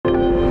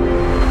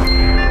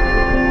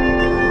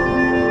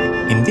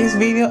In this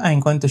video, I'm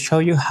going to show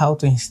you how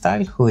to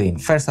install Houdini.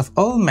 First of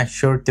all, make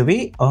sure to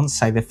be on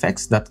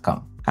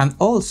cdeffects.com. And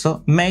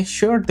also, make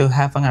sure to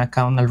have an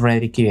account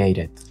already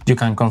created. You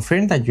can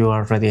confirm that you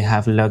already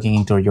have logged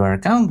into your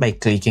account by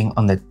clicking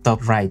on the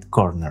top right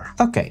corner.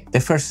 Okay, the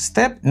first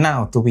step,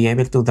 now to be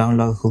able to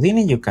download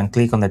Houdini, you can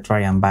click on the try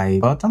and buy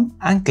button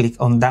and click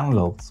on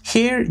download.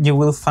 Here you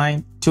will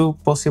find two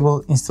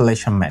possible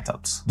installation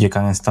methods. You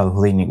can install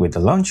Houdini with the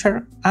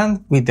launcher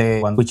and with the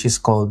one which is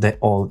called the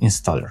old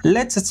installer.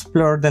 Let's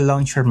explore the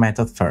launcher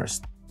method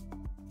first.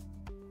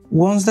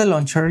 Once the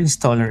launcher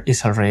installer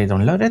is already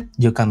downloaded,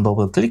 you can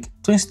double-click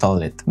to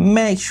install it.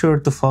 Make sure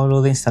to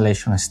follow the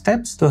installation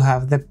steps to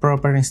have the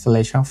proper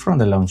installation from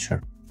the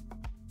launcher.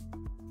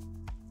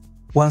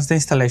 Once the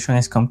installation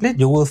is complete,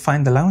 you will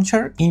find the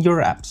launcher in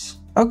your apps.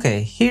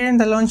 Okay, here in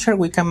the launcher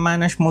we can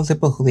manage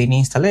multiple Houdini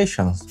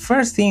installations.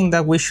 First thing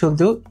that we should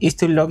do is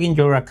to log in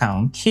your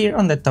account here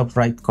on the top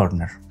right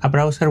corner. A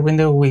browser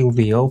window will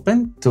be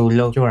open. To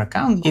log your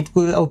account, it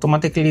will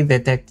automatically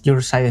detect your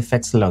side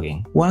effects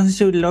login.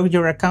 Once you log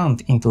your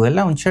account into the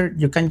launcher,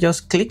 you can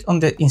just click on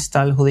the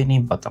Install Houdini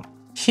button.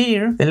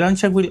 Here, the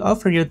launcher will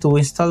offer you to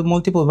install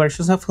multiple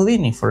versions of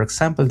Houdini, for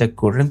example, the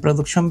current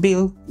production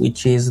build,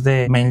 which is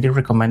the mainly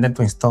recommended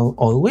to install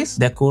always,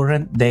 the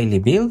current daily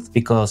build,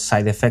 because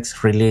side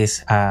effects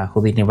release a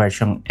Houdini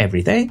version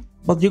every day.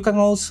 But you can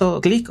also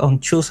click on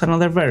choose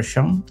another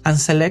version and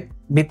select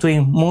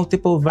between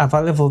multiple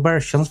available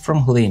versions from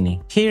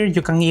Houdini. Here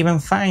you can even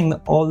find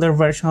older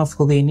versions of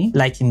Houdini,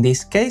 like in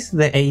this case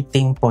the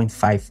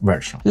 18.5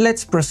 version.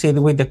 Let's proceed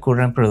with the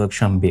current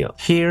production build.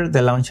 Here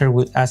the launcher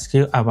will ask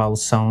you about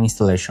some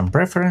installation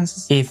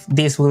preferences. If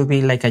this will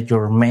be like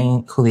your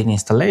main Houdini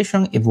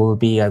installation, it will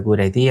be a good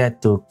idea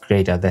to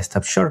create a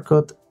desktop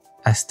shortcut,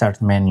 a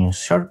start menu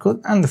shortcut,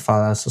 and the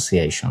file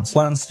associations.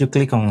 Once you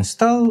click on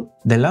install,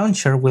 the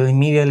launcher will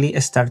immediately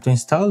start to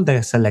install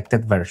the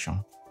selected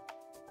version.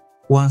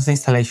 Once the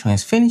installation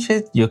is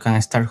finished, you can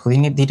start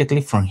Houdini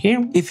directly from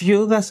here. If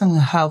you doesn't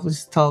have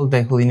installed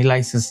the Houdini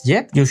license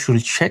yet, you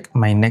should check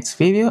my next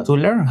video to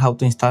learn how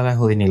to install a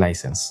Houdini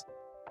license.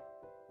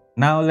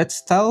 Now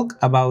let's talk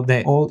about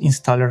the old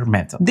installer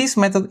method. This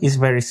method is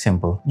very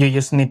simple. You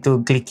just need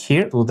to click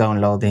here to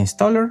download the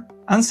installer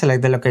and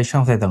select the location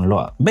of the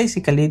download.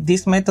 Basically,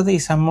 this method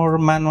is a more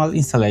manual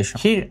installation.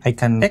 Here I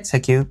can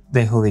execute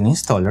the Houdini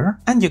installer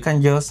and you can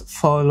just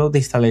follow the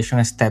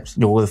installation steps.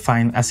 You will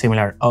find a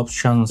similar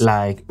options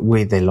like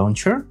with the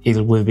launcher.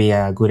 It will be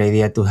a good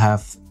idea to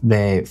have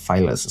the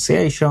file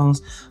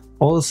associations.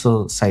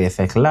 Also, Side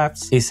Effect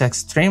Labs is an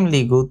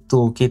extremely good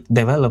toolkit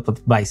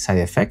developed by Side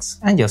Effects,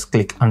 and just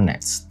click on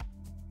Next.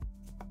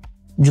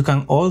 You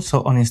can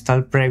also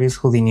uninstall previous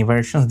Houdini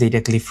versions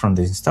directly from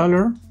the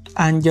installer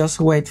and just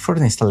wait for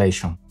the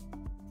installation.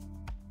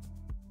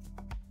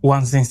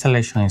 Once the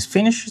installation is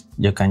finished,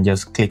 you can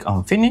just click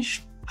on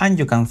Finish and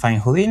you can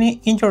find Houdini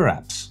in your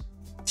apps.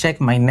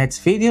 Check my next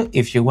video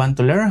if you want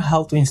to learn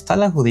how to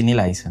install a Houdini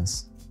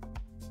license.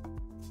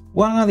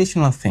 One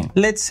additional thing,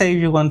 let's say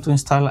you want to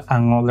install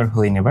an older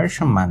Houdini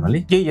version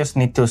manually, you just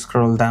need to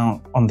scroll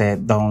down on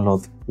the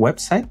download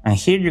website and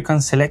here you can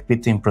select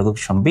between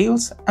production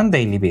builds and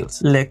daily builds.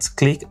 Let's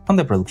click on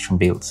the production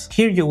builds.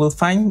 Here you will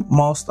find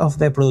most of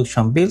the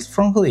production builds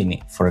from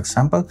Houdini. For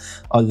example,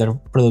 older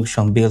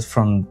production builds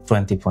from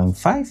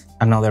 20.5,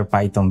 another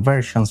Python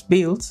versions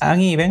builds,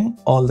 and even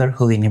older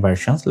Houdini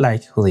versions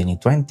like Houdini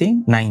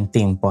 20,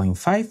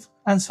 19.5,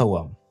 and so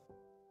on.